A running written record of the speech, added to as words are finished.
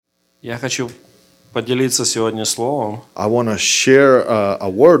Я хочу поделиться сегодня словом, I want to share a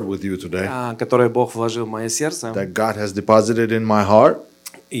word with you today которое Бог вложил в мое сердце. that God has deposited in my heart.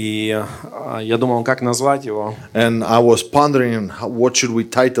 И я думал, как назвать его. And I was pondering, what should we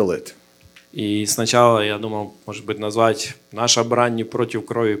title it? И сначала я думал, может быть, назвать «Наша брань не против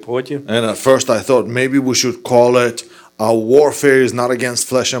крови и плоти». And at first I thought maybe we should call it "Our warfare is not against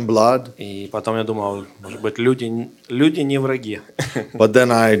flesh and blood." И потом я думал, может быть, люди не враги. But then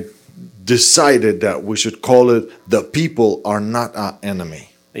I decided that we should call it "The people are not our enemy."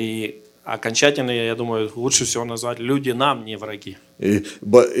 И окончательно, я думаю, лучше всего назвать «Люди нам не враги».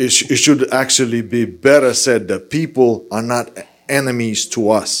 But it should actually be better said that people are not enemies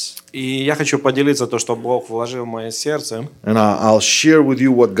to us. И я хочу поделиться то, что Бог вложил в мое сердце. And I'll share with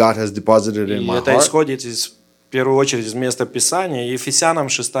you what God has deposited in И my это heart. исходит в первую очередь из места Писания, Ефесянам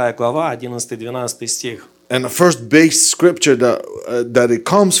 6 глава, 11-12 стих. And the first base scripture that it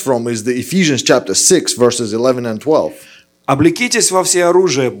comes from is the Ephesians chapter 6 verses 11 and 12. «Облекитесь во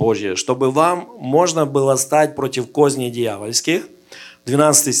всеоружие Божье, чтобы вам можно было стать против козней дьявольских».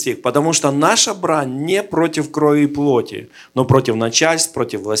 12 стих. «Потому что наша брань не против крови и плоти, но против начальств,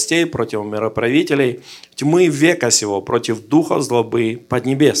 против властей, против мироправителей, тьмы века сего, против духов злобы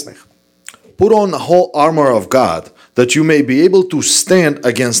поднебесных». Put on the whole armor of God, that you may be able to stand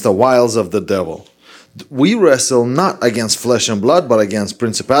against the wiles of the devil. We wrestle not against flesh and blood, but against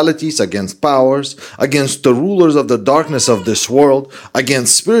principalities, against powers, against the rulers of the darkness of this world,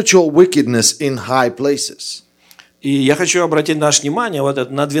 against spiritual wickedness in high places. И я хочу обратить наше внимание вот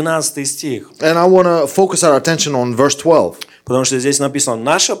это, на 12 стих. And I want to focus our attention on verse 12. Потому что здесь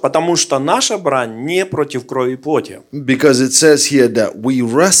написано потому что наша брань не против крови и плоти. Because it says here that we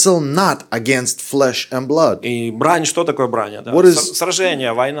wrestle not against flesh and blood. И брань, что такое брань? Это What is-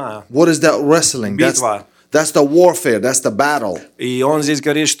 сражение, война. What is that wrestling? Битва. That's the warfare, that's the battle. И он здесь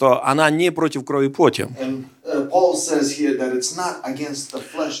говорит, что она не против крови и плоти. And Paul says here that it's not against the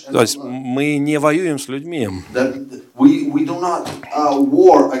flesh and То есть blood. мы не воюем с людьми. That we do not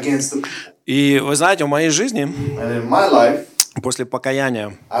war against the people. И вы знаете, в моей жизни, And in my life, после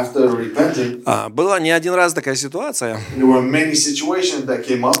покаяния, after repenting, была не один раз такая ситуация, there were many situations that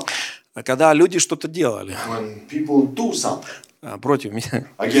came up когда люди что-то делали when people do something против меня.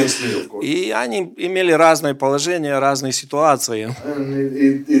 against me, of course. И они имели разные положения, разные ситуации.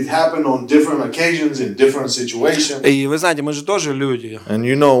 And it happened on different occasions, in different situations. И вы знаете, мы же тоже люди. And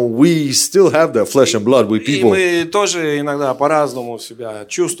you know, we still have that flesh and blood, we И people. мы тоже иногда по-разному себя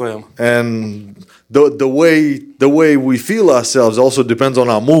чувствуем. And the way we feel ourselves also depends on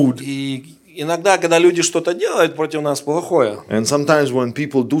our mood. И иногда, когда люди что-то делают против нас плохое, And sometimes when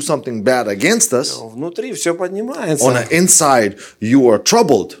people do something bad against us, внутри все поднимается. on the inside you are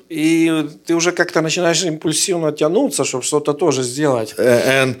troubled. И ты уже как-то начинаешь импульсивно тянуться, чтобы что-то тоже сделать.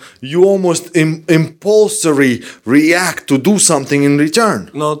 And you almost impulsively react to do something in return.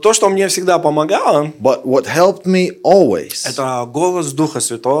 Но то, что мне всегда помогало, But what helped me always это голос Духа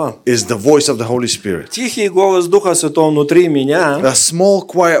Святого. is the voice of the Holy Spirit. Тихий голос Духа Святого внутри меня, A small,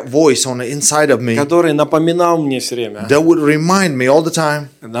 quiet voice on the inside of me который напоминал мне все время: that would remind me all the time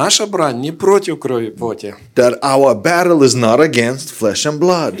наша брань не против крови и плоти. that our battle is not against flesh and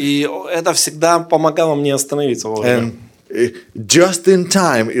blood. И это всегда помогало мне остановиться вовремя. And just in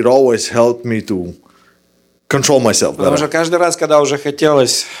time, it always helped me to control myself Потому что better. каждый раз, когда уже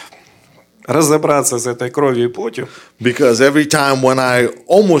хотелось разобраться с этой кровью и плотью, Because every time when I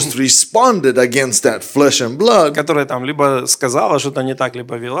almost responded against that flesh and blood, которая там либо сказала что-то не так,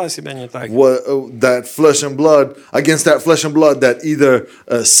 либо вела себя не так, that flesh and blood, against that flesh and blood that either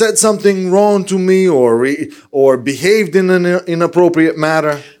said something wrong to me or behaved in an inappropriate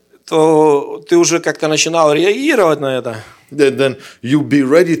manner, то ты уже как-то начинал реагировать на это. then you be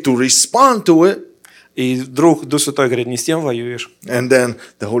ready to respond to it. И вдруг Дух Святой говорит: не с тем воюешь. And then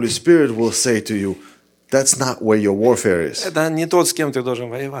the Holy Spirit will say to you, that's not where your warfare is. Это не тот, с кем ты должен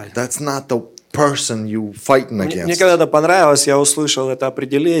воевать. That's not the person you fighting Мне against. когда-то понравилось, я услышал это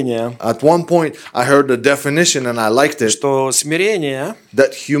определение, At one point, I heard the definition and I liked it, что смирение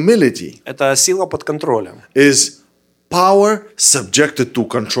that humility – это сила под контролем. is power subjected to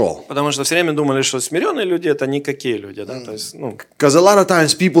control. Потому что все время думали, что смиренные люди – это никакие люди. Да? То есть, Because a lot of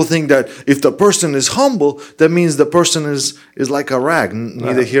times people think that if the person is humble, that means the person is like a rag,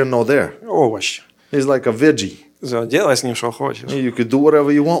 neither here nor there. овощ. He's like a veggie. Делай с ним, что хочешь. You could do whatever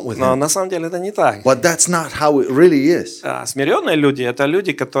you want with Но him. на самом деле это не так. But that's not how it really is. Смиренные люди – это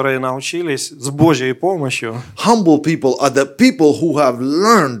люди, которые научились с Божьей помощью, Humble people are the people who have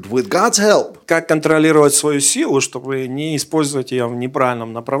learned with God's help как контролировать свою силу, чтобы не использовать ее в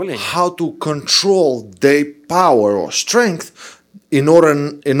неправильном направлении. how to control their power or strength in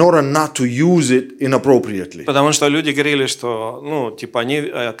order not to use it inappropriately. Потому что люди говорили, что, ну, типа,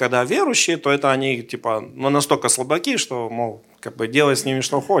 они, когда верующие, то это они, типа, ну, настолько слабаки, что, мол, как бы делай с ними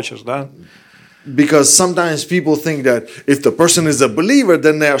что хочешь, да? Because sometimes people think that if the person is a believer,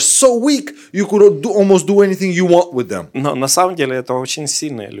 then they are so weak, you could almost do anything you want with them. Но на самом деле это очень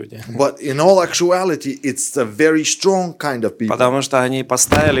сильные люди. But in all actuality, it's a very strong kind of people. Потому что они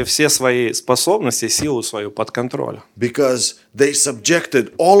поставили все свои способности, силу свою под контроль. Because they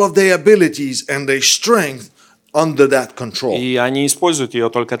subjected all of their abilities and their strength under that control. И они используют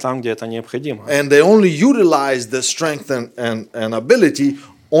ее только там, где это необходимо. And they only utilize the strength and ability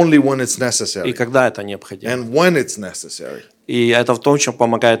only when it's И necessary. когда это необходимо. And when it's necessary. И это в том, чем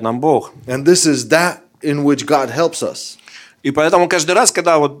помогает нам Бог. And this is that in which God helps us. И поэтому каждый раз,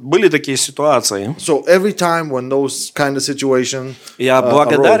 когда вот были такие ситуации, So every time when those kind of situations я arose,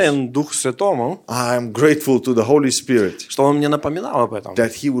 благодарен Духу Святому, I'm grateful to the Holy Spirit что Он мне напоминал об этом.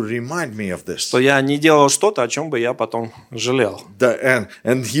 that He would remind me of this. Что я не делал что-то, о чем бы я потом жалел. And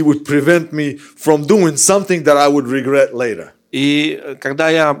He would prevent me from doing something that I would regret later. И когда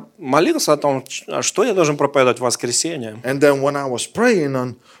я молился о том, что я должен проповедовать в воскресенье, And then when I was praying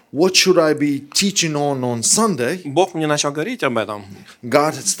on what should I be teaching on Sunday, Бог мне начал говорить об этом,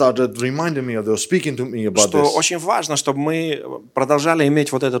 God had started reminding me of this, speaking to me about что this. очень важно, чтобы мы продолжали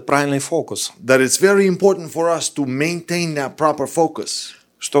иметь вот этот правильный фокус, That it's very important for us to maintain that proper focus.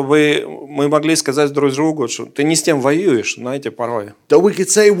 чтобы мы могли сказать друг другу, что ты не с тем воюешь, знаете, порой. That we could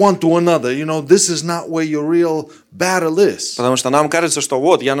say one to another, you know, this is not where your real battle is. Потому что нам кажется, что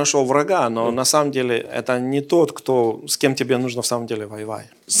вот, я нашел врага, но на самом деле это не тот, с кем тебе нужно в самом деле воевать.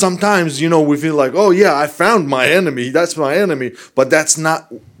 Sometimes, you know, we feel like, oh yeah, I found my enemy, that's my enemy, but that's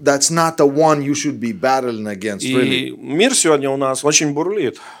not the one you should be battling against, really. И мир сегодня у нас очень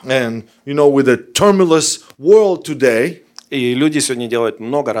бурлит. And, you know, with a tumultuous world today, И люди сегодня делают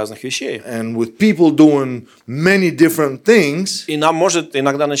много разных вещей. and with people doing many different things, И нам может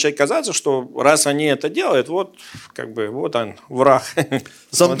иногда начать казаться, что раз они это делают, вот как бы вот он, враг.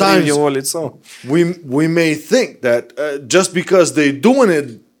 Смотри в его лицо. we may think that just because they're doing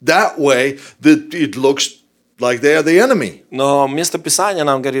it that way, that it looks like they are the enemy. Но место Писания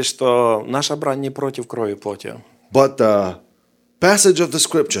нам говорит, что наша брань не против крови и плоти. But the passage of the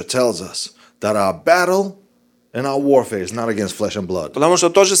scripture tells us that our battle and our warfare is not against flesh and blood. Потому что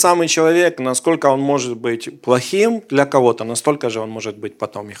тот же самый человек, насколько он может быть плохим для кого-то, настолько же он может быть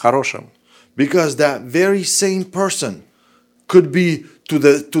потом и хорошим. Because that very same person could be to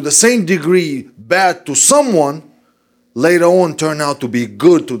the same degree bad to someone, later on turn out to be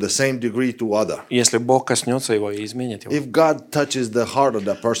good to the same degree to other. Если Бог коснется его и изменит его. If God touches the heart of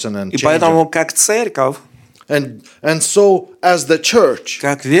that person and И changes поэтому, как церковь, And so as the church,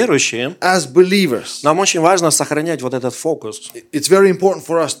 как верующие, as believers, нам очень важно сохранять вот этот фокус it's very important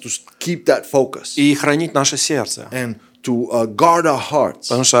for us to keep that focus и хранить наше сердце. and to guard our hearts,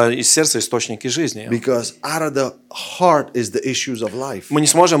 Потому что из сердца источники жизни. because out of the heart is the issues of life. Мы не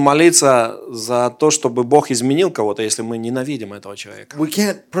сможем молиться за то, чтобы Бог изменил кого-то, если мы ненавидим этого человека. We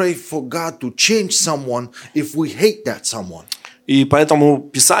can't pray for God to change someone if we hate that someone. И поэтому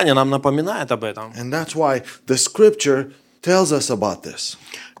Писание нам напоминает об этом. And that's why the scripture tells us about this.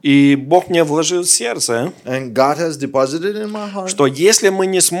 И Бог мне вложил в сердце, And God has deposited in my heart что если мы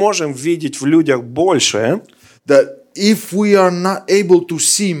не сможем видеть в людях больше, that if we are not able to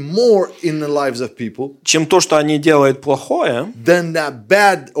see more in the lives of people чем то, что они делают плохое, than that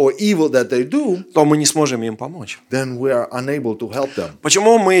bad or evil that they do, то мы не сможем им помочь. then we are unable to help them.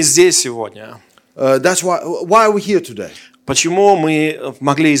 Почему мы здесь сегодня? That's why are we here today? Почему мы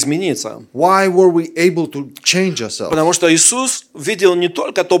могли измениться? Why were we able to change ourselves? Потому что Иисус видел не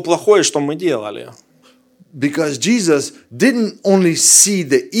только то плохое, что мы делали. Because Jesus didn't only see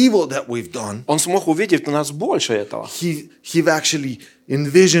the evil that we've done, Он смог увидеть в нас больше этого. he actually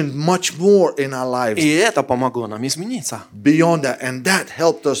envisioned much more in our lives И это помогло нам измениться. beyond that, and that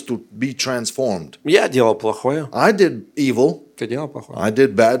helped us to be transformed. Я делал плохое. I did evil, Ты делал плохое. I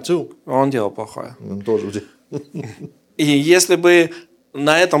did bad too. Он делал плохое. And И если бы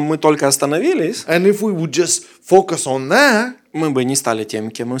на этом мы только остановились, if we would just focus on that, мы бы не стали теми,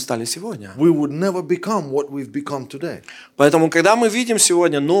 кем мы стали сегодня. we would never become what we've become today. Поэтому, когда мы видим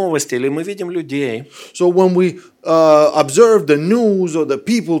сегодня новости или мы видим людей, So when we observe the news or the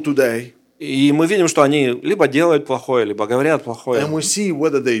people today, и мы видим, что они либо делают плохое, либо говорят плохое, and we see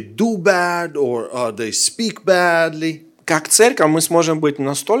whether they do bad or they speak badly, как церковь мы сможем быть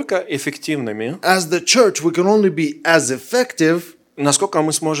настолько эффективными, as the church, we can only be as effective насколько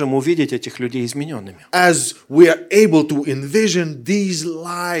мы сможем увидеть этих людей измененными. as we are able to envision these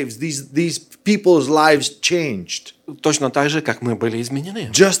lives, these people's lives changed. точно так же, как мы были изменены.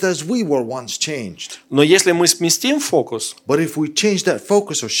 just as we were once changed. Но если мы сместим фокус, But if we change that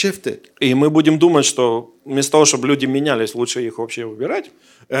focus or shift it, и мы будем думать, что вместо того, чтобы люди менялись, лучше их вообще убирать,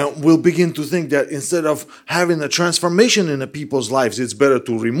 we'll begin to think that instead of having a transformation in a people's lives, it's better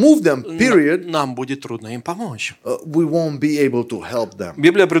to remove them, period, нам будет трудно им помочь. we won't be able to help them.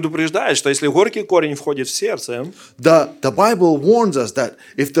 Библия предупреждает, что если горький корень входит в сердце, The Bible warns us that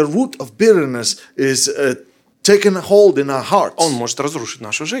if the root of bitterness is taken hold in our hearts, он может разрушить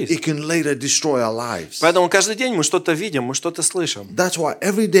нашу жизнь. it can later destroy our lives. Поэтому каждый день мы что-то видим, мы что-то слышим. That's why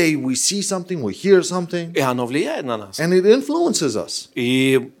every day we see something, we hear something, И оно влияет на нас. and it influences us.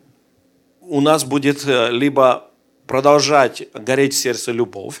 И у нас будет либо продолжать гореть в сердце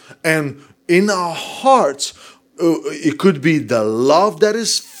любовь, And in our hearts, it could be the love that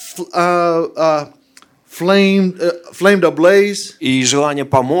is flamed ablaze, и желание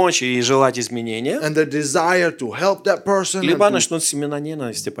помочь, и желать изменения, and the desire to help that person либо and to начнут семена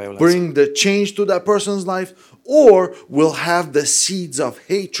ненависти появляться. bring the change to that person's life, or we'll have the seeds of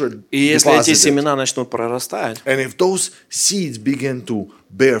hatred И если эти deposited. семена начнут прорастать, And if those seeds begin to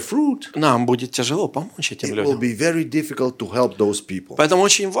bear fruit, нам будет тяжело помочь этим it will людям. be very difficult to help those people. Поэтому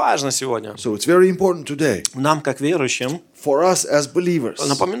очень важно сегодня So it's very important today нам, как верующим, for us as believers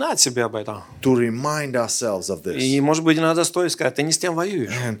напоминать себе об этом. to remind ourselves of this. И, может быть, иногда стоит сказать, ты не с тем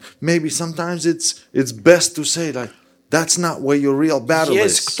воюешь. And maybe sometimes it's best to say like, that's not where your real battle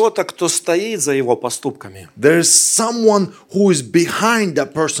Есть is. кто-то, кто стоит за его поступками. There's someone who is behind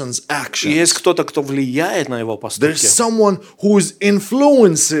that person's И actions. есть кто-то, кто влияет на его There's поступки. someone who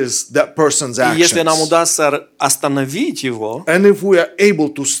influences that person's И если нам actions. удастся остановить его, And if we are able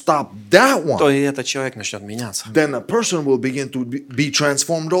to stop that то one, и этот человек начнет меняться. then a person will begin to be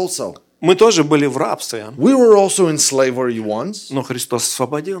transformed also. Мы тоже были в рабстве, We were also in slavery once, но Христос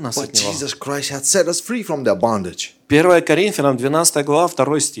освободил нас but от него. Jesus Christ had set us free from that bondage. 1 Коринфянам 12 глава,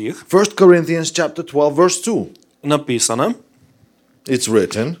 2 стих 1 Corinthians chapter 12 verse 2. написано: It's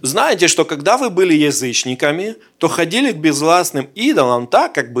written, «Знаете, что когда вы были язычниками, то ходили к безвластным идолам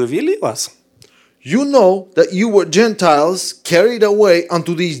так, как бы вели вас». you know that you were Gentiles carried away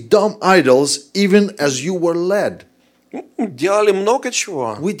unto these dumb idols, even as you were led. Делали много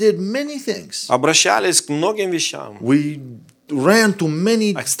чего. We did many things. Обращались к многим вещам. We ran to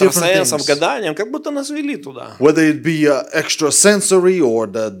many different Экстрасенсам, things. гаданиям, как будто нас вели туда. Whether it be extrasensory or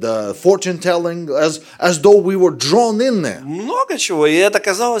the fortune telling, as though we were drawn in there. Много чего, и это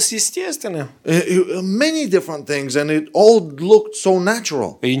казалось естественным. Many different things, and it all looked so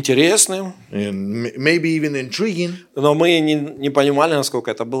natural И интересным. and maybe even intriguing, Но мы не понимали, насколько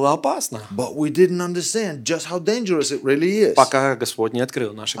это было опасно, but we didn't understand just how dangerous it really is пока Господь не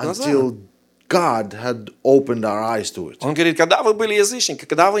открыл наши глаза. until God had opened our eyes to it. Он говорит, когда вы были язычники,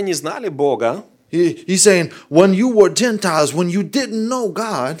 когда вы не знали Бога, He's saying, when you were Gentiles, when you didn't know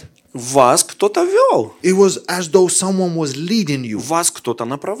God, вас кто-то вел, it was as though someone was leading you. вас кто-то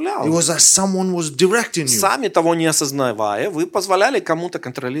направлял. It was as someone was directing you. Сами того не осознавая, вы позволяли кому-то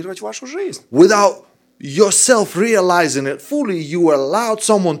контролировать вашу жизнь. Without yourself realizing it fully, you allowed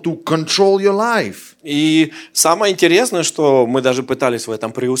someone to control your life. И самое интересное, что мы даже пытались в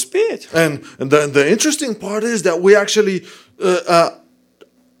этом преуспеть. And the interesting part is that we actually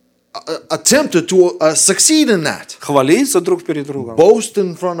attempted to succeed in that. Хвалиться друг перед другом. Boast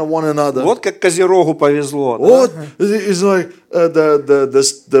in front of one another. Вот как Козерогу повезло. Да? What it's like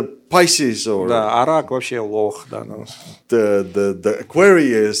the Pisces or Да, а рак вообще лох. Да, ну. the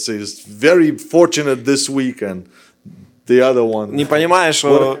Aquarius is very fortunate this week, and the other one. Не понимаешь,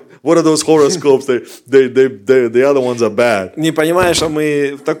 что... What are those horoscopes? The other ones are bad. Не понимаешь, что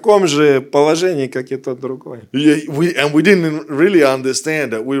мы в таком же положении, как и тот другой. We didn't really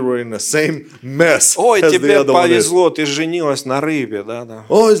understand that we were in the same mess Ой, as the тебе other one is. повезло, ты женилась на рыбе, да.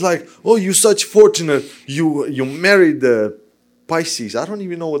 Oh, it's like, oh, you're such fortunate. You married the Pisces. I don't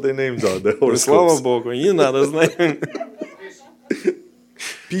even know what their names are. The Слава horoscopes. Богу, не надо знать.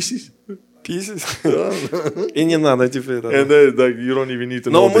 Pisces. Писать. И не надо теперь. And then, like, you don't even need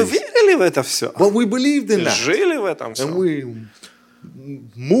to Но know мы this. верили в это все. But we believed in that. Жили в этом And все. we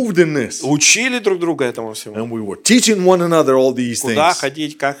moved in this. Учили друг друга этому всему. And we were teaching one another all these Куда things.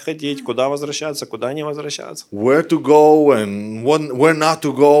 ходить, как ходить, куда возвращаться, куда не возвращаться. Where to go and where not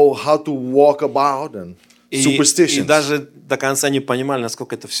to go, how to walk about, and И superstitions. даже до конца не понимали,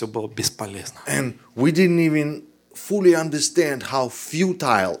 насколько это все было бесполезно. And we didn't even fully understand how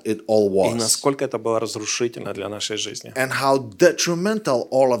futile it all И was насколько это было разрушительно для нашей жизни. and how detrimental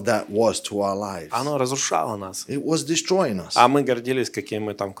all of that was to our lives. Оно разрушало нас. It was destroying us. А мы гордились, какие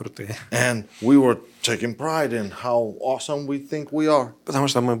мы там крутые. And we were taking pride in how awesome we think we are Потому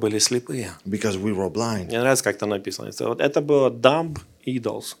что мы были слепые. because we were blind. Мне нравится, как это написано. Это было dumb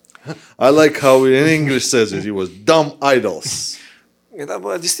idols. I like how in English says it was dumb idols. Это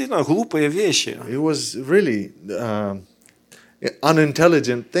были действительно глупые вещи, It was really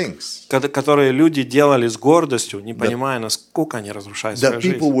unintelligent things которые люди делали с гордостью, не понимая, насколько они разрушают свою that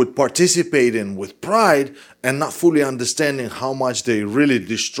people жизнь. would participate in with pride and not fully understanding how much they really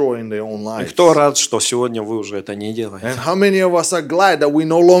destroy in their own И lives. кто рад, что сегодня вы уже это не делаете? And how many of us are glad that we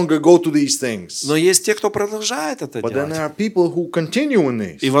no longer go to these things? Но есть те, кто продолжает это But then делать. there are people who continue in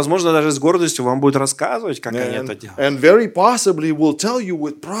these. И, возможно, даже с гордостью вам будет рассказывать, как они это делают. And very possibly will tell you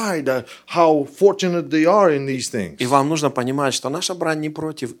with pride how fortunate they are in these things. И вам нужно понимать, что наша брань не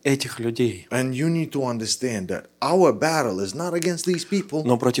против этих людей, And you need to understand that our battle is not against these people,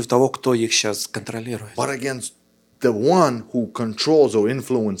 но против того, кто их сейчас контролирует. but against the one who controls or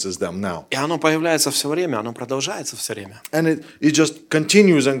influences them now. И оно появляется все время, оно продолжается все время. And it just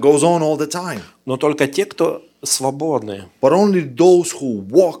continues and goes on all the time. Но только те, кто свободны, But only those who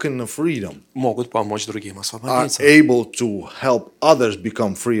walk in the freedom могут помочь другим are освободиться. able to help others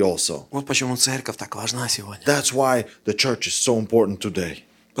become free also. Вот почему церковь так важна сегодня. That's why the church is so important today.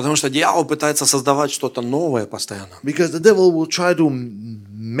 Потому что дьявол пытается создавать что-то новое постоянно Because the devil will try to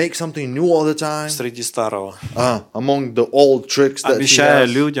make something new all the time среди старого, among the old tricks that he обещая has.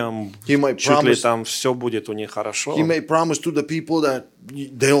 людям, He might чуть ли promise- там все будет у них хорошо, He may promise to the people that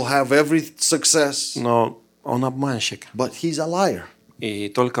they'll have every success, но он обманщик. but he's a liar. И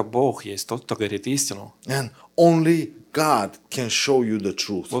только Бог есть тот, кто говорит истину. And only God can show you the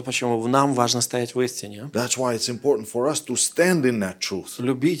truth. Вот почему нам важно стоять в истине, That's why it's important for us to stand in that truth,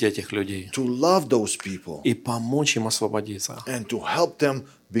 любить этих людей to love those people, и помочь им освободиться. and to help them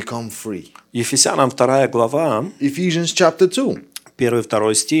become free. Ефесянам 2 глава, Ephesians chapter 2,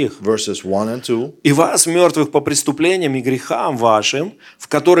 1-2 стих. verses 1 and 2. «И вас, мертвых по преступлениям и грехам вашим, в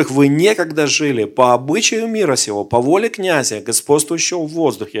которых вы некогда жили, по обычаю мира сего, по воле князя, господствующего в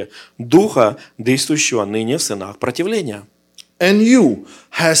воздухе, духа, действующего ныне в сынах противления». And you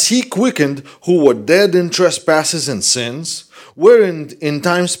has he quickened who were dead in trespasses and sins, wherein in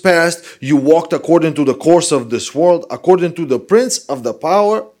times past you walked according to the course of this world, according to the prince of the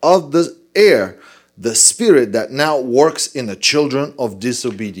power of the air, the spirit that now works in the children of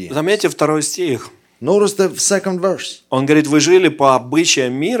disobedience. Заметьте 2 стих. Notice the second verse. Он говорит, вы жили по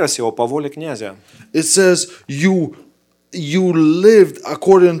обычаям мира сего, по воле князя. It says you lived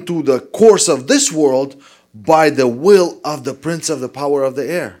according to the course of this world by the will of the prince of the power of the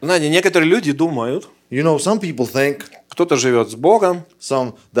air. Знаете, некоторые люди думают, You know, some people think кто-то живет с Богом,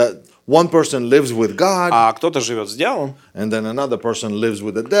 that one person lives with God а кто-то живет с дьяволом, and then another person lives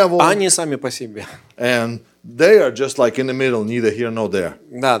with the devil, а они сами по себе. and they are just like in the middle, neither here nor there.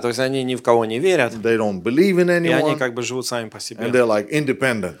 Да, то есть они ни в кого не верят, They don't believe in и они anyone, как бы живут сами по and себе. they're like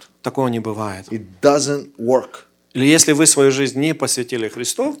independent. Такого не бывает. It doesn't work. Или если вы свою жизнь не посвятили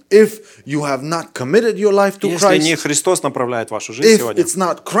Христу, If you have not committed your life to если не Christ, Христос направляет вашу жизнь if сегодня, it's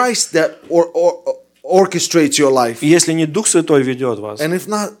not Christ that orchestrates your life, и если не Дух Святой ведет вас, and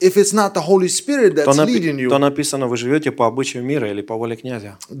if it's not the Holy Spirit то, that's leading то you, написано, вы живете по обычаю мира или по воле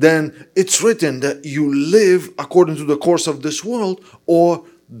князя. then it's written that you live according to the course of this world or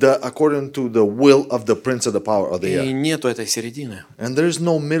according to the will of the prince of the power of the И air. нету этой середины. And there is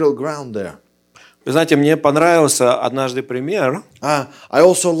no middle ground there. Вы знаете, мне понравился однажды пример. I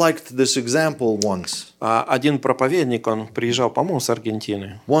also liked this example once. Один проповедник, он приезжал, по-моему, с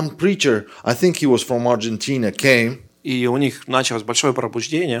Аргентины. One preacher, I think he was from Argentina, came И у них началось большое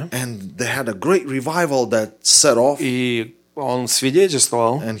пробуждение. and they had a great revival that set off, И он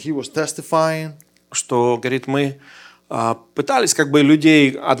свидетельствовал, and he was testifying что, говорит, мы пытались как бы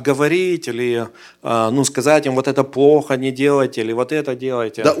людей отговорить или сказать им, вот это плохо, не делайте, или вот это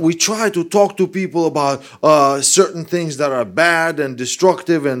делайте. that we try to talk to people about certain things that are bad and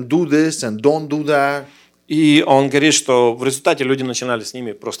destructive and do this and don't do that. И он говорит, что в результате люди начинали с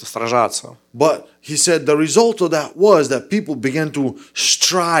ними просто сражаться. But he said the result of that was that people began to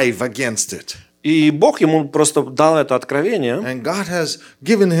strive against it. И Бог ему просто дал это откровение. And God has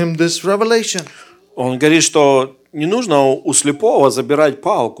given him this revelation. Он говорит, что не нужно у слепого забирать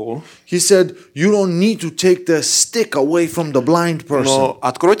палку, He said, you don't need to take the stick away from the blind person. но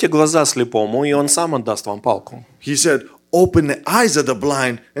откройте глаза слепому, и он сам отдаст вам палку. He said, open the eyes of the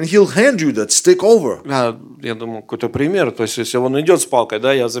blind, and he'll hand you that stick over. Я думаю, какой-то пример. То есть, если он идет с палкой,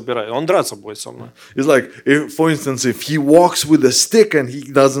 да, я забираю. Он драться будет со мной. It's like, if, for instance, if he walks with a stick and he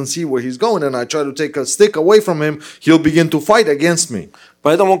doesn't see where he's going, and I try to take a stick away from him, he'll begin to fight against me.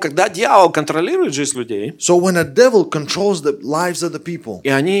 Поэтому, когда дьявол контролирует жизнь людей, So when a devil controls the lives of the people, и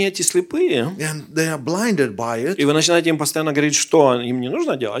они эти слепые, and they are blinded by it, и вы начинаете им постоянно говорить, что им не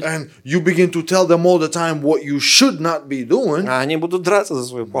нужно делать, and you begin to tell them all the time what you should not be doing, они будут драться за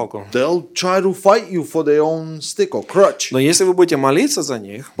свою палку. they'll try to fight you for their own stick or crutch. Но если вы будете молиться за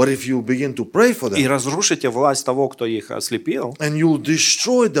них But if you begin to pray for и them, разрушите власть того, кто их ослепил, and you'll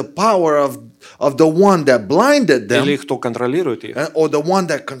destroy the power of the one that blinded или them, кто контролирует их, or the one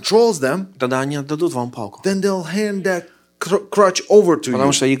that controls them, тогда они отдадут вам палку. then they'll hand that crutch over to Потому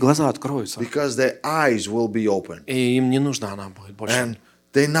you, что их глаза откроются, because their eyes will be open, и им не нужна она будет больше. and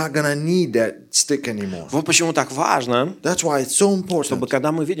they're not gonna need that stick anymore. Вот почему так важно, That's why it's so чтобы important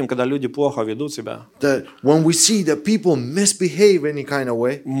когда мы видим, когда люди плохо ведут себя, that when we see that people misbehave any kind of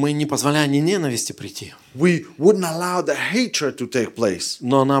way, мы не позволяем ни ненависти прийти, we wouldn't allow the hatred to take place.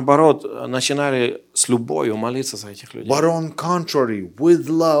 но наоборот начинали с любовью молиться за этих людей. But on contrary, with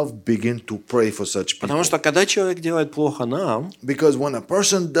love, begin to pray for such people. Потому что когда человек делает плохо нам, Because when a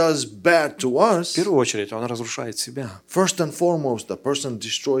person does bad to в us, первую очередь он разрушает себя, first and foremost, the person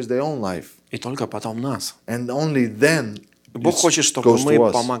destroys their own life. и только потом нас. And only then Бог it хочет, чтобы goes мы to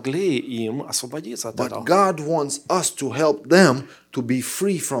us. помогли им освободиться от этого, But God wants us to help them to be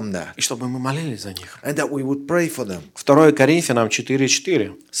free from that, и чтобы мы молились за них. and that we would pray for them. 2 Коринфянам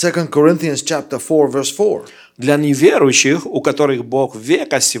 4:4. 2 Corinthians chapter 4, verse 4. Для неверующих, у которых Бог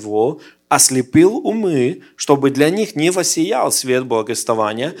века сего ослепил умы, чтобы для них не воссиял свет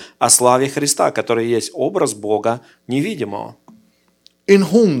благовествования о славе Христа, который есть образ Бога невидимого. In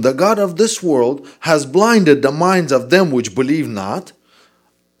whom the God of this world has blinded the minds of them which believe not,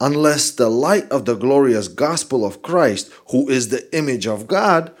 unless the light of the glorious gospel of Christ, who is the image of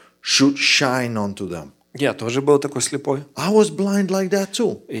God, should shine unto them. Я тоже был такой слепой. I was blind like that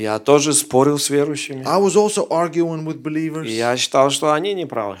too. И я тоже спорил с верующими. I was also arguing with И believers, я считал, что они не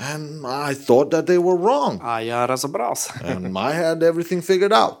правы. and I thought that they were wrong, А я разобрался. and I had everything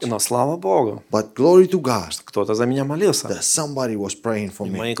figured out. Но слава Богу, But glory to God кто-то за меня молился. that somebody was praying for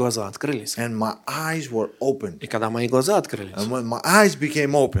И me, мои глаза открылись. and my eyes were opened. И когда мои глаза открылись, And when my eyes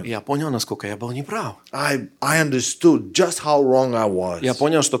became open, я понял, насколько я был неправ. I understood just how wrong I was. Я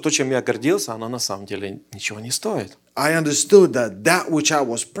понял, что то, чем я гордился, оно на самом деле ничего не стоит. I understood that which I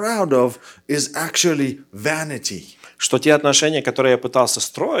was proud of is actually vanity. Что те отношения, которые я пытался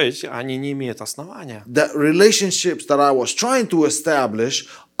строить, они не имеют основания. That relationships that I was trying to establish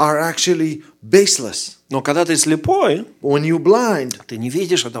are actually baseless. Но когда ты слепой, When you're blind, ты не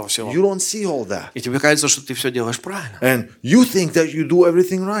видишь этого всего. you don't see all that. И тебе кажется, что ты все делаешь правильно. And you think that you do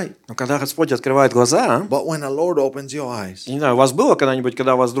everything right. Но когда Господь открывает глаза, But when the Lord opens your eyes, не знаю, у вас было когда-нибудь,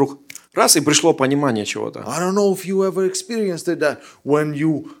 когда у вас вдруг раз и пришло понимание чего-то? I don't know if you ever experienced it, that when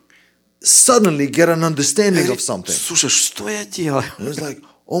you suddenly get an understanding of something, Слушай, что я делаю? and it's like,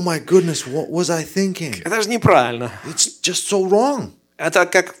 oh my goodness, what was I thinking? Это же неправильно. It's just so wrong. Это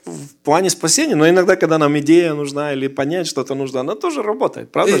как в плане спасения, но иногда, когда нам идея нужна или понять что-то нужно, она тоже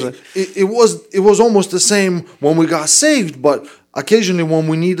работает, правда же? It was almost the same when we got saved, but occasionally when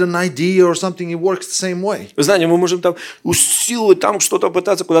we need an idea or something, it works the same way. Вы знаете, мы можем там усилить, там что-то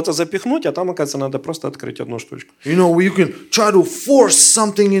пытаться куда-то запихнуть, а там, оказывается, надо просто открыть одну штучку. You know, you can try to force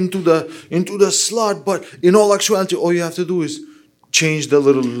something into the slot, but in all actuality, all you have to do is change the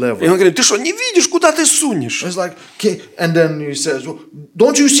little lever. И он говорит, ты что, не видишь, куда ты сунешь? It's like, okay, and then he says, well,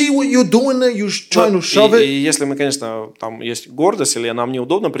 don't you see what you're doing there? You're trying to shove И it. если мы, конечно, там есть гордость, или нам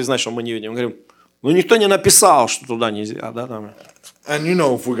неудобно признать, что мы не видим, мы говорим, ну никто не написал, что туда нельзя, да, там. And you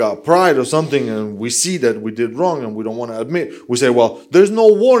know, if we got pride or something and we see that we did wrong and we don't want to admit, we say, well, there's no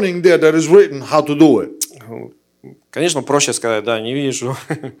warning there that is written how to do it. Конечно, проще сказать, да, не вижу.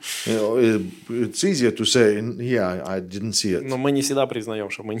 You know, it's easier to say, yeah, I didn't see it. Но мы не всегда признаем,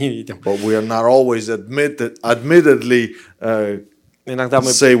 что мы не видим. But we are not always admittedly Иногда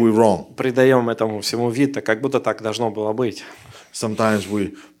мы say we're wrong. придаем этому всему вид, как будто так должно было быть. Sometimes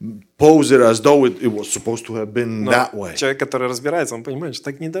we pose it as though it was supposed to have been Но that way. человек, который разбирается, он понимает, что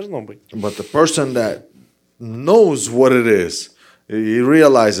так не должно быть. But the person that knows what it is he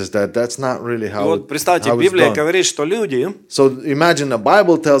realizes that that's not really И how, вот представьте, how it's Библия done. говорит, что люди, So imagine the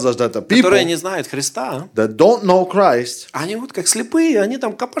Bible tells us that the people которые не знают Христа, that don't know Christ, они вот как слепые, они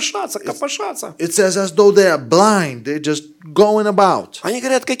там копошатся. it says as though they are blind, they're just going about. Они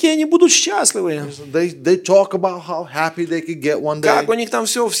говорят, какие они будут счастливые, They talk about how happy they could get one day, как у них там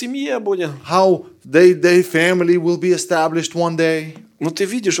все в семье будет. how their family will be established one day. Но ты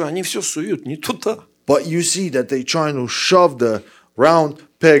видишь, что они все суют не туда. But you see that they're trying to shove the round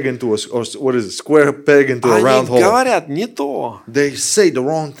peg into or what is it, square peg into a Они round hole. говорят не то. They say the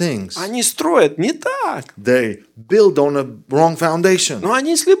wrong things. Они строят не так. They build on a wrong foundation Но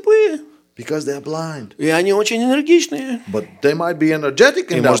они слепые. because they're blind. И они очень энергичные. But they might be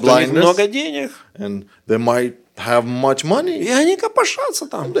energetic И in that может, у них blindness, много денег. and they might have much money. И они копошатся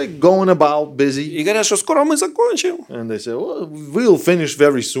там. They're going about busy, И говорят, что скоро мы закончим. and they say, "Well, we'll finish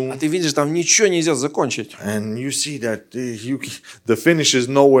very А soon." ты видишь, там ничего нельзя закончить. And you see that the finish is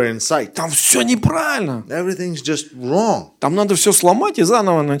nowhere in sight. Там все неправильно. Everything's just wrong. Там надо все сломать и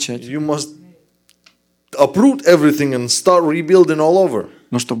заново начать. You must uproot everything and start rebuilding all over.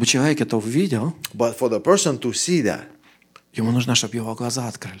 Но чтобы человек это увидел, But for the person to see that, ему нужно, чтобы его глаза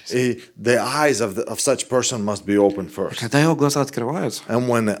открылись. the eyes of such person must be opened first. Когда его глаза открываются, And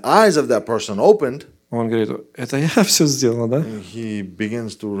when the eyes of that person opened, он говорит, это я все сделал, да? he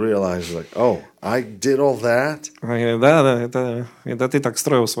begins to realize, like, oh, I did all that. Он говорит, да, это ты так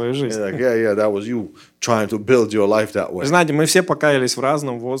строил свою He's жизнь. like, yeah, that was you trying to build your life that way. Вы знаете, мы все покаялись в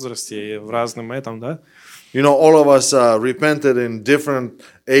разном возрасте и в разном этом, да? You know, all of us repented in different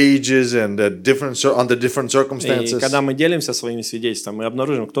ages and under different И circumstances. когда мы делимся своими свидетельствами, мы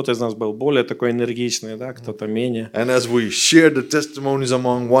обнаружим, кто-то из нас был более такой энергичный, да, кто-то менее. And as we shared the testimonies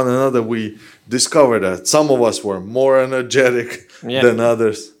among one another, we discovered that some of us were more energetic Yeah. than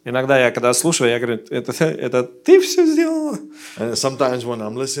others. Иногда я, когда слушаю, я говорю, это ты все сделала? And sometimes when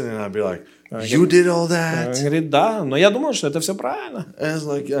I'm listening, I'll be like, you did all Он that? говорит, да, но я думал, что это все правильно.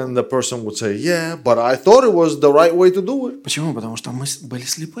 And the person would say, yeah, but I thought it was the right way to do it. Почему? Потому что мы были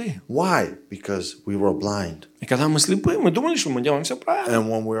слепые. Why? Because we were blind. И когда мы слепые, мы думали, что мы делаем все правильно. And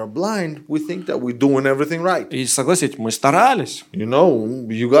when we are blind, we think that we're doing everything right. И согласитесь, мы старались. You know,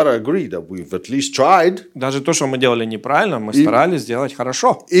 you gotta agree that we've at least tried. Даже то, что мы делали неправильно, мы старались сделать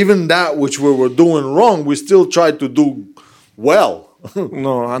хорошо. Even that which we were doing wrong, we still tried to do well.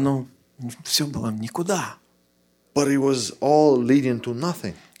 Но оно все было никуда. But it was all leading to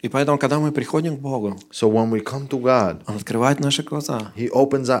nothing. И поэтому, когда мы приходим к Богу, So when we come to God, Он открывает наши глаза. He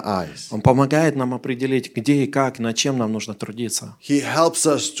opens our eyes. Он помогает нам определить, где и как, над чем нам нужно трудиться. He helps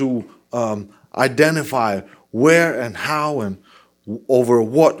us to identify where and how and over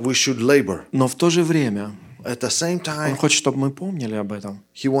what we should labor. Но в то же время At the same Он time, хочет, чтобы мы помнили об этом.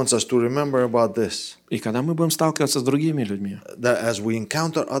 He wants us to remember about this, И когда мы будем сталкиваться с другими людьми, that as we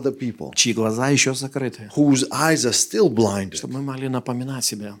encounter other people чьи глаза еще закрыты, whose eyes are still blinded, чтобы мы могли напоминать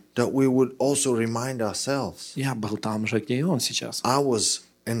себе, that we would also remind ourselves, я был там же, где и он сейчас. I was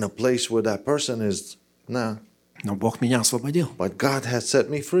in a place where that person is now, Но Бог меня освободил. but God has set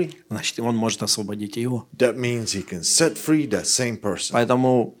me free. Значит, Он может освободить и его. That means He can set free that same person.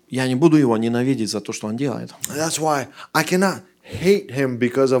 Поэтому я не буду его ненавидеть за то, что он делает. That's why I cannot hate him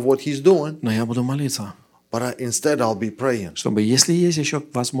because of what he's doing, Но я буду молиться, but instead I'll be praying чтобы если есть еще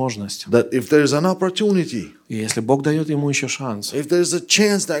возможность, that if there's an opportunity, и если Бог дает ему еще шанс, if there's a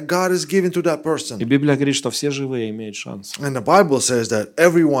chance that God is giving to that и person, Библия говорит, что все живые имеют шанс. and the Bible says that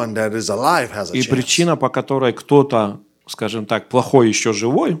everyone that is alive has a И chance. причина, по которой кто-то, скажем так, плохой еще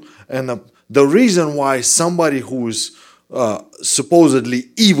живой, And the reason why somebody who's supposedly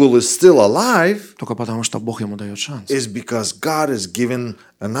evil is still alive только потому, что Бог ему дает шанс. is because God is giving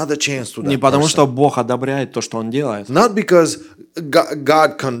another chance to Не that потому, person. что Бог одобряет то, что он делает. Not because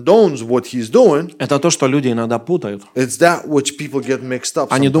God condones what he's doing. Это то, что люди иногда путают. It's that which people get mixed up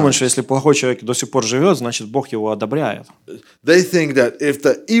Они думают, что sometimes. если плохой человек до сих пор живет, значит, Бог его одобряет. They think that if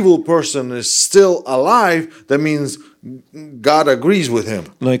the evil person is still alive, that means God agrees with him.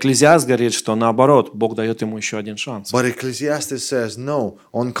 Но Экклезиаст говорит, что наоборот, Бог дает ему еще один шанс. But Ecclesiastes says, no,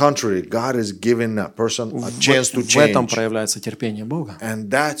 on contrary, God is giving that person a chance to В этом change. проявляется терпение Бога. And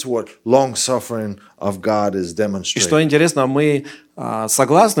that's what long-suffering of God is И что demonstrating. интересно, мы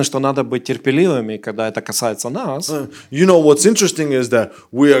согласны, что надо быть терпеливыми, когда это касается нас. You know, what's interesting is that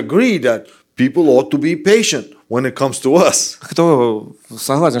we agree that people ought to be patient when it comes to us. Кто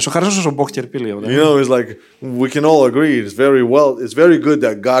согласен, что хорошо, что Бог терпелив, да? You know, it's like we can all agree it's very good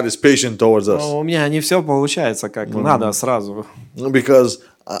that God is patient towards us. Но у меня не все получается как надо сразу. Because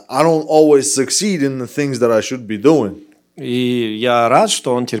I don't always succeed in the things that I should be doing. И я рад,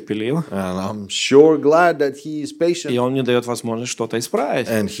 что Он терпелив, And I'm sure glad that he is и patient. Он мне дает возможность что-то исправить.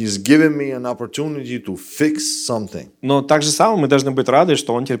 And he's given me an opportunity to fix something. Но так же самое мы должны быть рады,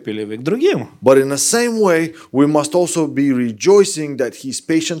 что Он терпеливый к другим. But in the same way, we must also be rejoicing that he's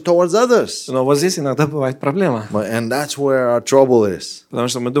patient towards others. Но вот здесь иногда бывает проблема. And that's where our trouble is. Потому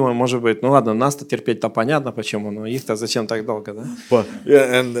что мы думаем, может быть, ну ладно, нас-то терпеть-то понятно почему, но их-то зачем так долго, да? But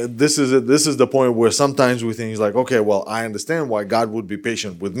yeah, and this is it. This is the point where sometimes we think like, okay, well, I understand why God would be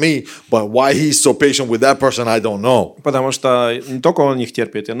patient with me, but why he's so patient with that person, I don't know. Потому что не только Он их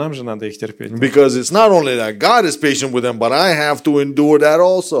терпит, и нам же надо их терпеть. Because it's not only that God is patient with them, but I have to endure that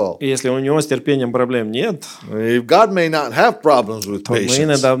also. И если у него с терпением проблем нет, If God may not have problems with то мы patience,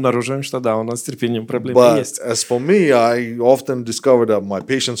 иногда обнаруживаем, что да, у нас с терпением проблемы but есть. as for me, I often discover that my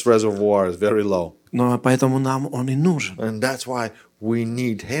patience reservoir is very low. Но поэтому нам Он и нужен, And that's why we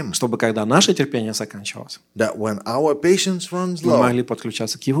need him. чтобы когда наше терпение заканчивалось, That when our patience runs мы low, могли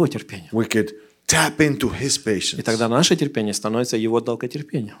подключаться к Его терпению. we could tap into his И patience. тогда наше терпение становится Его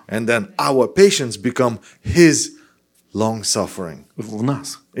долготерпением And then our patience become his long suffering в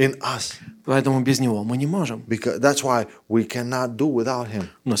нас. in us. Поэтому без Него мы не можем, Because that's why we cannot do without him.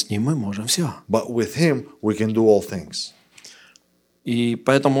 но с Ним мы можем все. But with him, we can do all things. И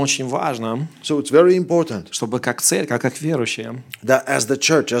поэтому очень важно, So it's very important чтобы как церковь, как верующие, that as the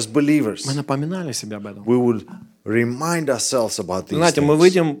church, as believers, мы напоминали себе об этом. we would remind ourselves about these Знаете, мы things.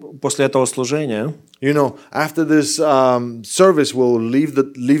 выйдем после этого служения, You know, after this service, we'll leave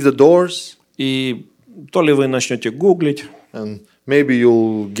the doors, и то ли вы начнете гуглить, and maybe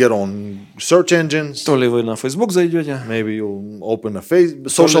you'll get on search engines, то ли вы на Facebook зайдете, maybe you'll open a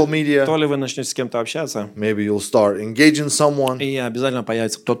social media, то ли вы начнете с кем-то общаться, maybe you'll start engaging someone, и обязательно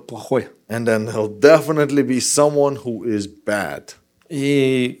появится кто-то плохой. and then there'll definitely be someone who is bad.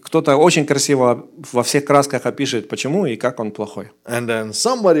 И кто-то очень красиво во всех красках опишет, почему и как он плохой. And then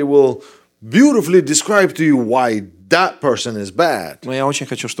somebody will beautifully describe to you why that person is bad. Но я очень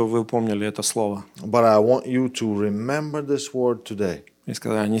хочу, чтобы вы помнили это слово. But I want you to remember this word today. И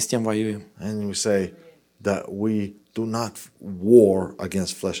сказали, не с тем воюем, And we say that we do not war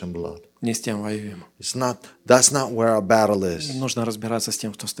against flesh and blood. не с тем воюем. That's not where our battle is. Нужно разбираться с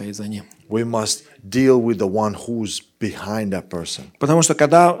тем, кто стоит за ним. We must deal with the one who's behind that person. Потому что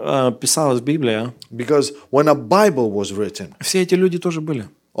когда писалась Библия, Because when a Bible was written, все эти люди тоже были.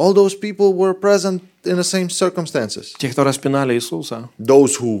 all those people were present in the same circumstances. Те, кто распинали Иисуса,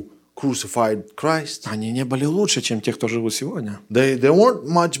 Those who crucified Christ, они не были лучше, чем те, кто живут сегодня. they weren't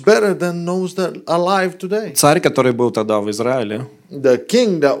much better than those that are alive today. Царь, который был тогда в Израиле, The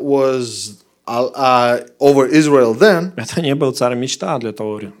king that was over Israel then, это не был царь-мечта для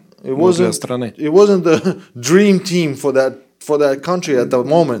того, it для wasn't страны. the dream team for that country at the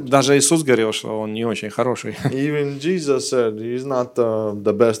moment. Даже Иисус говорил, что он не очень хороший. Even Jesus said he's not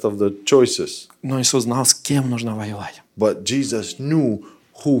the best of the choices. Но Иисус знал, с кем нужно воевать. But Jesus knew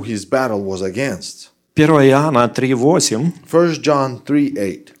who his battle was against. 1 Иоанна 3:8 1 John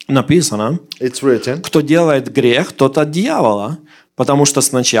 3:8. написано, It's written, кто делает грех, тот от дьявола, потому что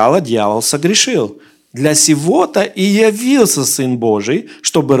сначала дьявол согрешил. Для сего-то и явился Сын Божий,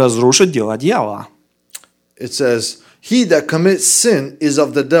 чтобы разрушить дела дьявола. it says, he that commits sin is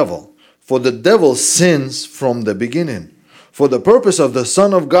of the devil, for the devil sins from the beginning. For the purpose of the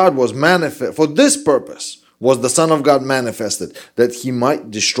Son of God was manifest. For this purpose was the Son of God manifested, that he might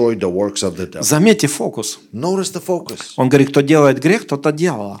destroy the works of the devil. Заметьте фокус. Notice the focus. Он говорит, кто делает грех, тот от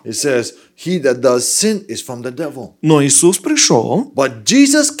дьявола. It says, he that does sin is from the devil. Но Иисус пришел But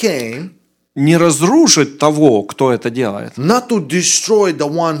Jesus came не разрушить того, кто это делает. not to destroy the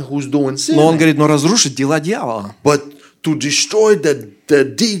one who's doing sin, Но он говорит, но разрушить дела дьявола, but to destroy the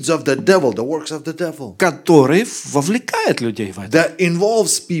deeds of the devil, the works of the devil. который вовлекает людей в это. That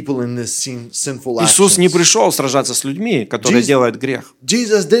involves people in this sinful Иисус не actions. пришел сражаться с людьми, которые Jesus- делают грех.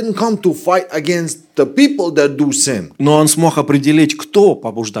 Jesus didn't come to fight against the people that do sin, Но он смог определить, кто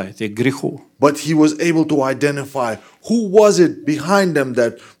побуждает их к греху. but he was able to identify who was it behind them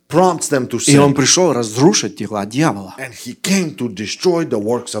that prompts them to И он sin. пришел разрушить дела дьявола, And he came to destroy the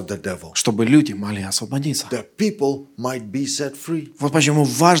works of the devil, чтобы люди могли освободиться. that people might be set free. Вот почему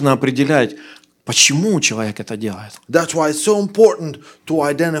важно определять, почему человек это делает. That's why it's so important to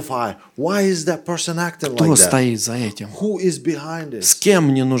identify why is that person acting Кто like that? стоит за этим? Who is behind С this? кем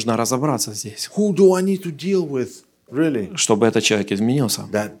мне нужно разобраться здесь, Who do I need to deal with, really? чтобы этот человек изменился?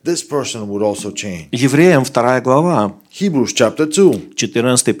 That this person would also change. Евреям 2 глава, Hebrews chapter 2,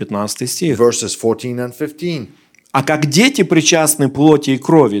 14-15 стих. verses 14 and 15. А как дети причастны плоти и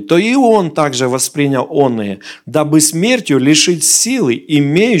крови, то и он также воспринял онные, дабы смертью лишить силы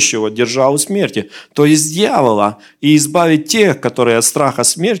имеющего державу смерти, то есть дьявола, и избавить тех, которые от страха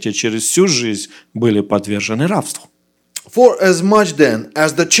смерти через всю жизнь были подвержены рабству. For as much then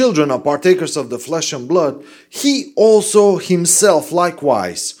as the children are partakers of the flesh and blood, he also himself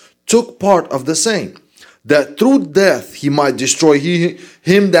likewise took part of the same, that through death he might destroy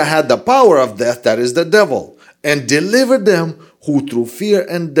him that had the power of death, that is the devil, and deliver them who through fear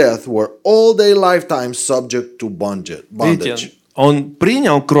and death were all their lifetime subject to bondage. Видите, он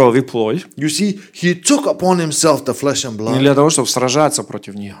принял кровь и плоть You see, he took upon himself the flesh and не blood, для того, чтобы сражаться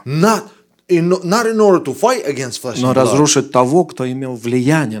против нее, not in order to fight against flesh но and blood, разрушить того, кто имел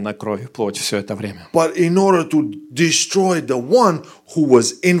влияние на кровь и плоть все это время. but in order to destroy the one who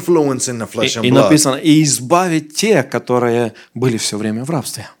was influencing the flesh and И blood. написано, и избавить тех, которые были все время в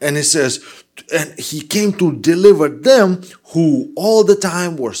рабстве. And it says, and he came to deliver them who all the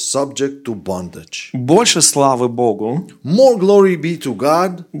time were subject to bondage. Больше славы Богу More glory be to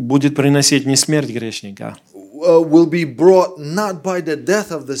God будет приносить не смерть грешника, will be brought not by the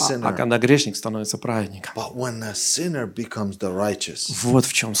death of the а sinner, когда грешник становится праведником. but when the sinner becomes the righteous. Вот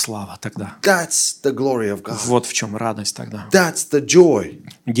в чем слава тогда. That's the glory of God. Вот в чем радость тогда. That's the joy.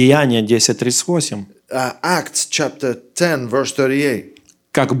 Деяние 10:38. Acts chapter 10, verse 38.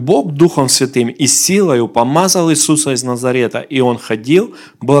 Как Бог Духом Святым и силою помазал Иисуса из Назарета, и Он ходил,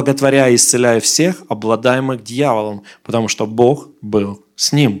 благотворя и исцеляя всех, обладаемых дьяволом, потому что Бог был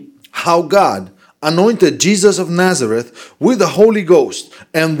с ним. How God anointed Jesus of Nazareth with the Holy Ghost,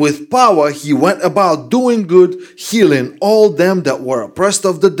 and with power he went about doing good, healing all them that were oppressed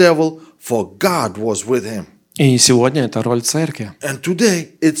of the devil, for God was with him. И сегодня это роль церкви. And today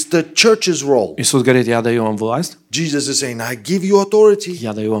it's the church's role. Иисус говорит, я даю вам власть, Jesus is saying, I give you authority,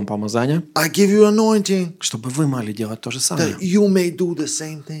 я даю вам помазание, I give you anointing, чтобы вы могли делать то же самое. that you may do the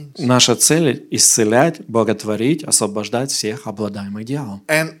same things. Наша цель – исцелять, благотворить, освобождать всех обладаемых дьяволом.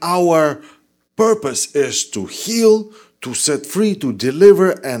 And our purpose is to heal, to set free, to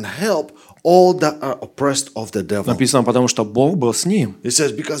deliver, and help all that are oppressed of the devil. Написано, потому что Бог был с ним. It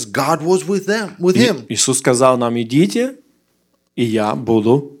says, because God was with them, with him. Иисус сказал нам, идите, и я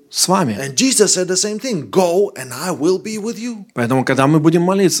буду с вами. And Jesus said the same thing, go and I will be with you. Поэтому, когда мы будем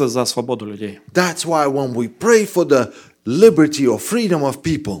молиться за свободу людей, That's why when we pray for the liberty or freedom of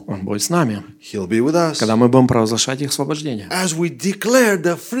people, Он будет с нами. he'll be with us. Когда мы будем провозглашать их освобождение, As we declare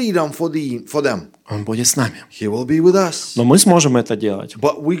the freedom for them, Он будет с нами. he will be with us. Но мы сможем это делать,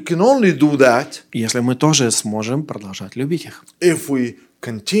 But we can only do that если мы тоже сможем продолжать любить их, if we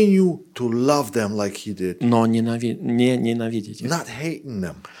continue to love them like he did, но не ненавидеть их. not hating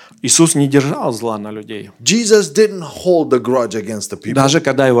them. Иисус не держал зла на людей. Jesus didn't hold the grudge against the people. Даже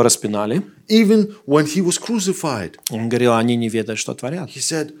когда его распинали, Even when he was crucified, Он говорил, они не ведают, что творят. he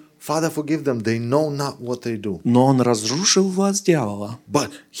said, Father, forgive them. They know not what they do. Но Он разрушил власть дьявола, But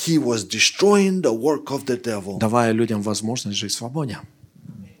he was destroying the work of the devil давая людям возможность жить в свободе.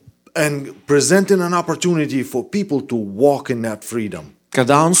 and presenting an opportunity for people to walk in that freedom.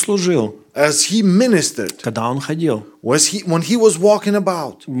 Когда Он служил, As he ministered, когда Он ходил, when he was walking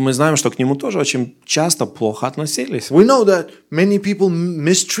about, мы знаем, что к Нему тоже очень часто плохо относились. we know that many people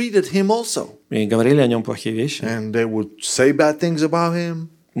mistreated him also. И говорили о Нем плохие вещи. And they would say bad things about him,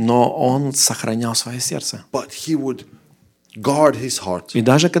 Но Он сохранял свое сердце. but he would guard his heart. И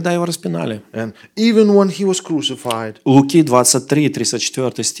даже когда Его распинали. And even when he was crucified, Луки 23,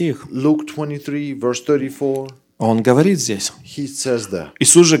 34 стих, Luke 23, verse 34, Он говорит здесь. he says that.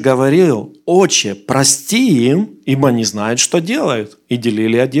 Иисус же говорил, «Отче, прости им, ибо не знают, что делают». И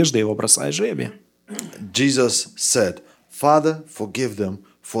делили одежды Его, бросая жребий. Jesus said, Father, forgive them,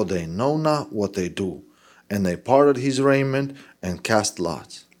 for they know not what they do. And they parted his raiment and cast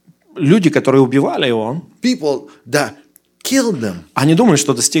lots. Люди, которые убивали Его, People that killed them, они думали,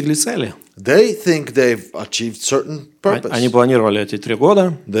 что достигли цели. they think they've achieved certain purpose. Они планировали эти 3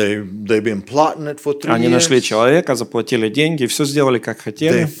 года. They've been plotting it for 3 Они years. нашли человека, заплатили деньги, все сделали, как They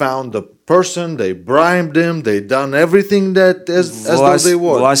хотели. found the person, they bribed him, they done everything that as though they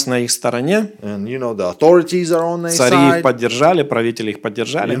would. Власть на их стороне. And you know, the authorities are on their Цари их side. поддержали, правители их You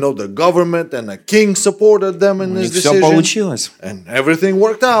поддержали. know, the government and the king supported them in У this них все decision. получилось. And everything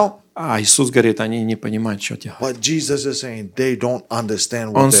worked out. А Иисус говорит, они не понимают, что делать. But Jesus is saying they don't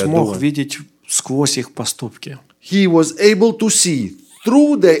understand what Он they're смог doing. видеть сквозь их поступки, He was able to see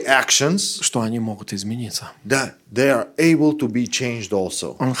through their actions что они могут измениться. that they are able to be changed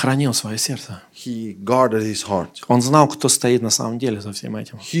also. Он хранил свое сердце. He guarded his heart. Он знал, кто стоит на самом деле за всем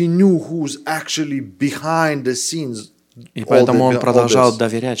этим. He knew who's actually behind the scenes. И поэтому он all продолжал this.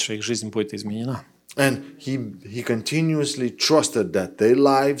 доверять, что их жизнь будет изменена. And he continuously trusted that their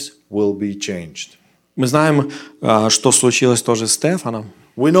lives will be changed. Мы знаем, что случилось тоже с Стефаном.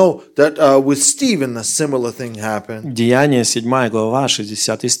 We know that with Stephen a similar thing happened. Деяния 7 глава,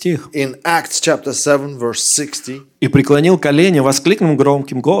 60 стих. In Acts chapter 7 verse 60. «И преклонил колени, воскликнул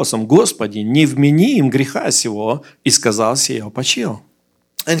громким голосом: Господи, не вмени им греха сего, и сказал сие почил».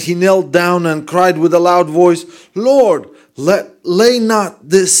 And he knelt down and cried with a loud voice, Lord, lay not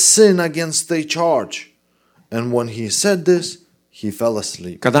this sin against their charge. And when he said this, he fell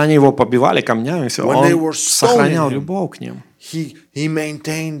asleep. Когда они его побивали камнями, When they он were сохранял stoning him, любовь к ним. he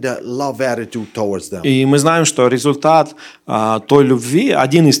maintained that love attitude towards them. И мы знаем, что результат той любви,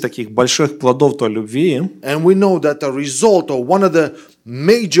 один из таких больших плодов той любви, And we know that the result or one of the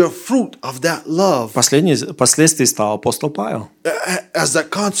major fruit of that love, впоследствии стал апостол Павел. as a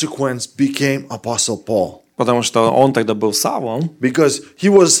consequence, became Apostle Paul. Потому что он тогда был Савлом, Because he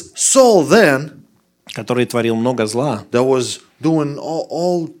was Saul then, который творил много зла. that was doing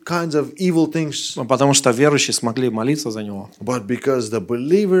all kinds of evil things. Потому что верующие смогли молиться за него, But because the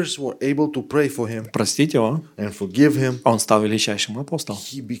believers were able to pray for him простить его, and forgive him, он стал величайшим апостолом.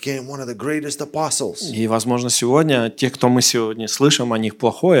 he became one of the greatest apostles. И, возможно, сегодня те, кто мы сегодня слышим о них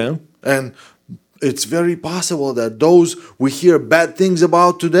плохое, And it's very possible that those we hear bad things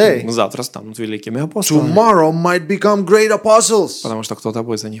about today, завтра станут великими апостолами. tomorrow might become great apostles Потому что кто-то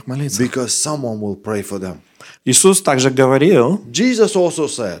будет за них молиться. because someone will pray for them. Иисус также говорил, Jesus also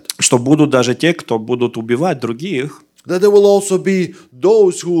said что будут даже те, кто будут убивать других, that there will also be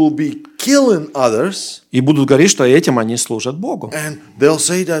those who will be killing others, и будут говорить, что этим они служат Богу. and they'll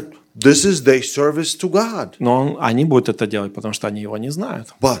say that this is their service to God. Но они будут это делать, потому что они его не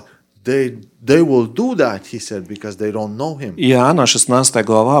знают. But they will do that, he said, because they don't know him. Иоанна 16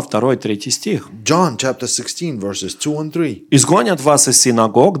 глава, 2-3 стих. John chapter 16 verses 2 and 3. «Изгонят вас из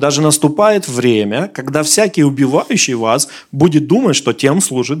синагог, даже наступает время, когда всякий убивающий вас будет думать, что тем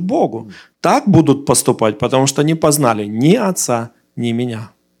служит Богу. Так будут поступать, потому что не познали ни Отца, ни Меня».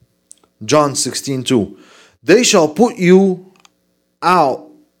 John 16:2. They shall put you out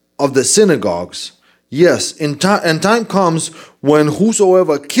of the synagogues. Yes, and time comes when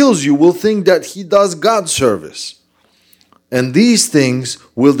whosoever kills you will think that he does God's service. And these things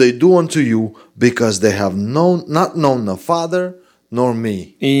will they do unto you, because they have not known the Father nor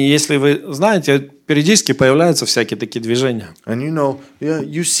me. И если вы знаете, периодически появляются всякие такие движения. And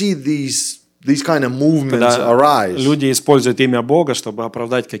you see these kind of movements Когда arise. люди используют имя Бога, чтобы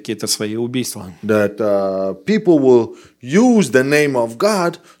оправдать какие-то свои убийства. That people will use the name of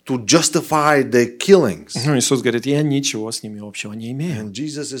God to justify their killings. Иисус говорит, я ничего с ними общего не имею. And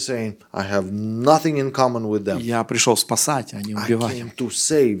Jesus is saying, I have nothing in common with them. Я пришел спасать, а не I убивать. came to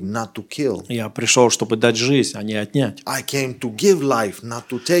save, not to kill. Я пришел, чтобы дать жизнь, а не отнять. I came to give life, not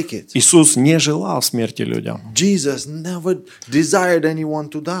to take it. Иисус не желал смерти людям. Jesus never desired anyone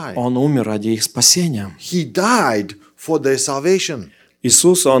to die. Он умер ради их спасения. He died for their salvation.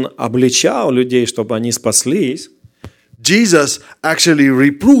 Иисус, Он обличал людей, чтобы они спаслись. Jesus actually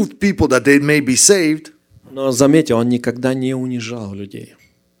reproved people that they may be saved. Но заметьте, Он никогда не унижал людей.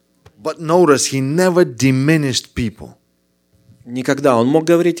 But notice, he never diminished people. Никогда. Он мог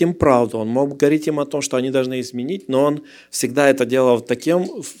говорить им правду, Он мог говорить им о том, что они должны изменить, но Он всегда это делал в такой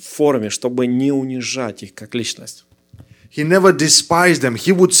форме, чтобы не унижать их как личность. He never despised them.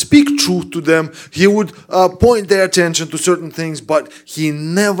 He would speak truth to them. He would point their attention to certain things, but he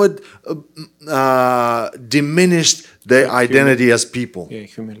never diminished their identity as people.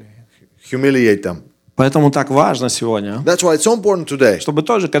 Humiliate them. Поэтому так важно сегодня, That's why it's so important today чтобы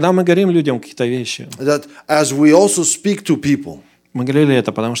тоже, когда мы говорим людям какие-то вещи, that as we also speak to people, мы говорили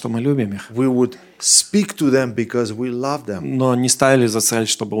это, потому что мы любим их, we would speak to them because we love them. но не ставили за цель,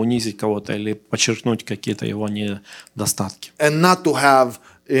 чтобы унизить кого-то или подчеркнуть какие-то его недостатки. And not to have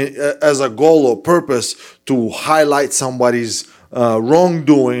as a goal or purpose to highlight somebody's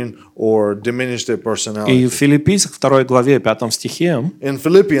wrongdoing or diminish their И personality. в Филиппийцах 2 главе 5 стихе In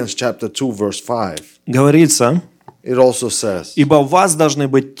Philippians chapter 2 verse 5, говорится, it also says, «Ибо у вас должны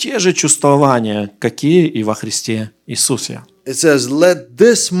быть те же чувствования, какие и во Христе Иисусе». it says, let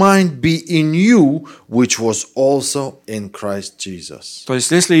this mind be in you, which was also in Christ Jesus. То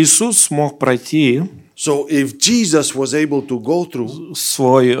есть, если Иисус смог пройти So if Jesus was able to go through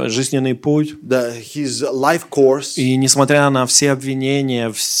свой жизненный путь, his life course, и несмотря на все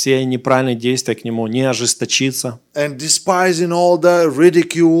обвинения, все неправильные действия к нему, не ожесточиться, and despising all the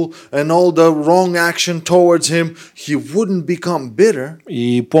ridicule and all the wrong action towards him, he wouldn't become bitter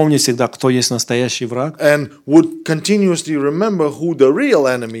и помнить всегда, кто есть настоящий враг, and would continuously remember who the real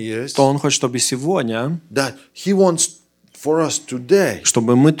enemy is, то он хочет, чтобы сегодня that he wants for us today,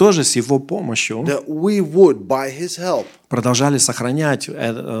 чтобы мы тоже с Его помощью that we would, by His help, продолжали сохранять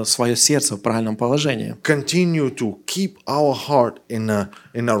свое сердце в правильном положении. continue to keep our heart in a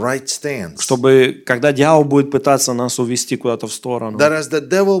right stance. Чтобы, когда дьявол будет пытаться нас увести куда-то в сторону, That as the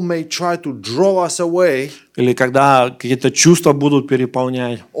devil may try to draw us away, или когда какие-то чувства будут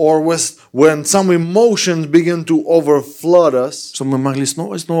переполнять, or when some emotions begin to overflood us, чтобы мы могли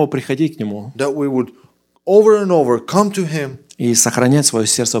снова и снова приходить к Нему that we would over and over come to Him и сохранять свое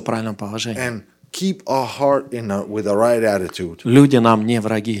сердце в правильном положении. and keep our heart with a right attitude. Люди нам не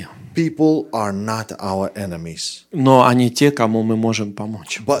враги, People are not our enemies, но они те, кому мы можем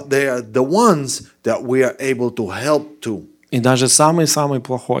помочь. but they are the ones that we are able to help to. И даже самый-самый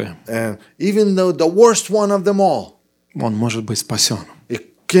плохой, And even though the worst one of them all, он может быть спасен,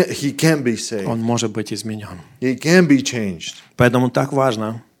 he can be saved. он может быть изменен. He can be changed. Поэтому так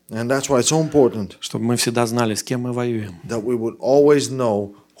важно, And that's why it's so important чтобы мы всегда знали, с кем мы воюем. that we would always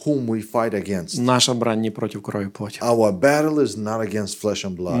know whom we fight against. Наша брань не против крови и плоти. Our battle is not against flesh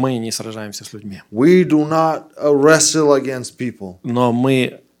and blood. Мы не сражаемся с людьми. We do not wrestle against people, Но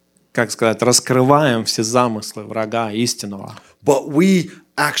мы, как сказать, раскрываем все замыслы врага истинного. but we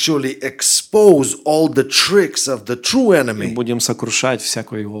actually expose all the tricks of the true И enemy, будем сокрушать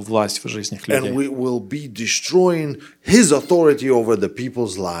всякую его власть в жизнях and людей. we will be destroying his authority over the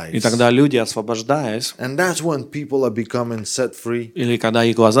people's И lives. тогда люди, освобождаясь, And that's when people are becoming set free, или когда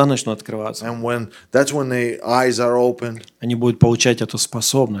их глаза начнут открываться, and that's when their eyes are opened. они будут получать эту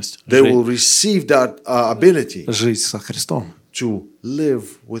способность They will receive that ability жить со Христом to live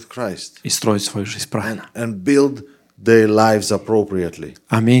with Christ и строить свою жизнь правильно. and build their lives appropriately.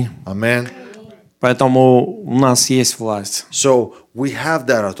 Аминь. Amen. Поэтому у нас есть власть. So we have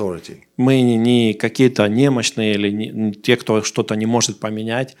that authority. Мы не какие-то немощные или те, кто что-то не может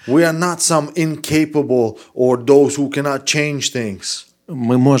поменять. We are not some incapable or those who cannot change things.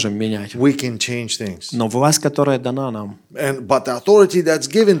 Мы можем менять. We can change things. Но власть, которая дана нам, But the authority that's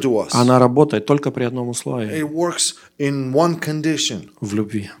given to us, она работает только при одном условии it works in one condition, – в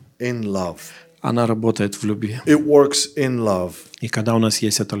любви. in love. Она работает в любви. It works in love. И когда у нас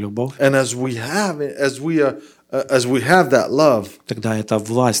есть эта любовь, And as we have that love, тогда эта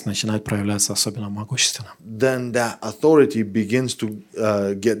власть начинает проявляться особенно могущественно. then that authority begins to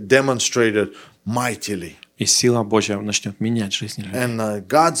get demonstrated mightily. И сила Божья начнет менять жизни людей. And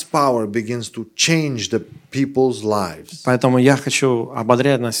God's power begins to change the people's lives. Поэтому я хочу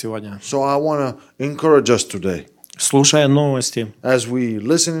ободрять нас сегодня. So I want to encourage us today, Слушая новости, as we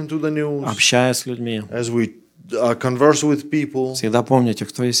listen into the news, общаясь с людьми, as we converse with people, всегда помните,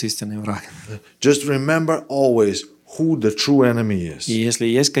 кто есть истинный враг. just remember always who the true enemy is. И если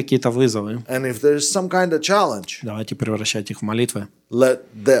есть какие-то вызовы, And if there's some kind of challenge, давайте превращать их в молитвы, let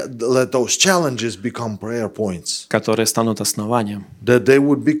those challenges become prayer points, которые станут основанием that they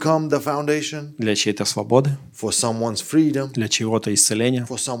would become the foundation для чьей-то свободы, for someone's freedom, для чего-то исцеления,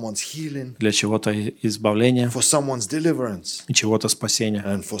 for someone's healing, для чего-то избавления for someone's deliverance, и чего-то спасения.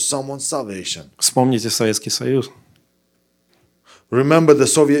 and for someone's salvation. Вспомните Советский Союз. Remember the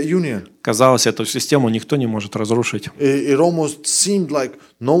Soviet Union. Казалось, эту систему никто не может разрушить. It almost seemed like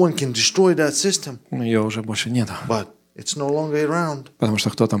no one can destroy that system, Но ее уже больше нет, but it's no longer around потому что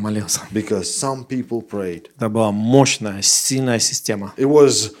кто-то молился. because some people prayed. Это была мощная, сильная система, It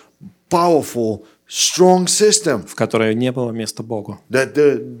was powerful, strong system в которой не было места Богу. that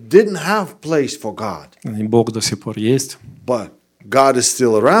didn't have place for God, И Бог до сих пор есть, but God is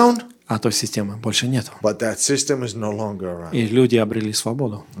still around, а той системы больше нет. but that system is no longer around. И люди обрели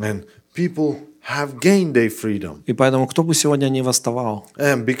свободу. And people have gained their freedom. И поэтому, кто бы сегодня ни восставал,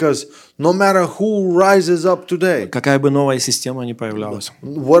 And because no matter who rises up today, какая бы новая система ни появлялась,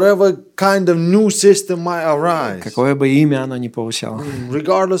 whatever kind of new system might arise, какое бы имя она ни получала,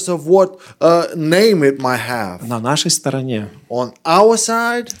 regardless of what name it might have, на нашей стороне on our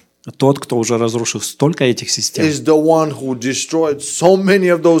side тот, кто уже разрушил столько этих систем, is the one who destroyed so many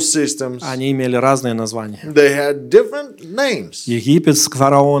of those systems. они имели разные названия. They had different names. Египет с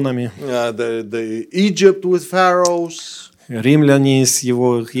фараонами, The Egypt with pharaohs, римляне с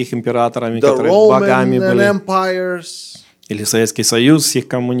их императорами, the которые богами Roman были, empires, или Советский Союз с их or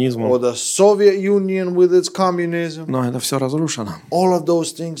коммунизмом. the Soviet Union with its communism. Но это все разрушено, All of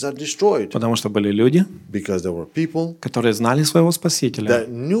those things are destroyed потому что были люди, because there were people которые знали своего Спасителя, that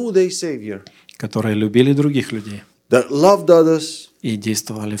knew their Savior, которые любили других людей that loved others, и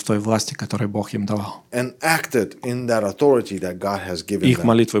действовали в той власти, которую Бог им давал. and acted in that authority that God has given Их them.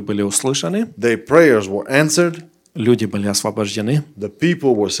 молитвы были услышаны, Their prayers were answered, Люди были освобождены, the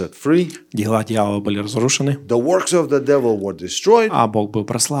people were set free, дела дьявола были разрушены, the works of the devil were destroyed, а Бог был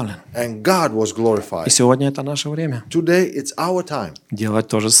прославлен. and God was И glorified. сегодня это наше время. Today, it's our time Делать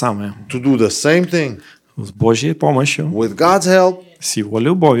то же самое. to do the same thing С Божьей помощью, with God's help, с Его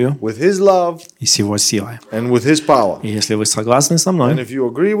любовью with His love, и с Его силой. and with His power. И если вы согласны со And мной, if you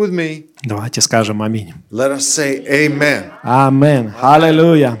agree with me, давайте скажем аминь. let us say amen. Аминь.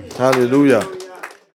 Аллилуйя. Hallelujah.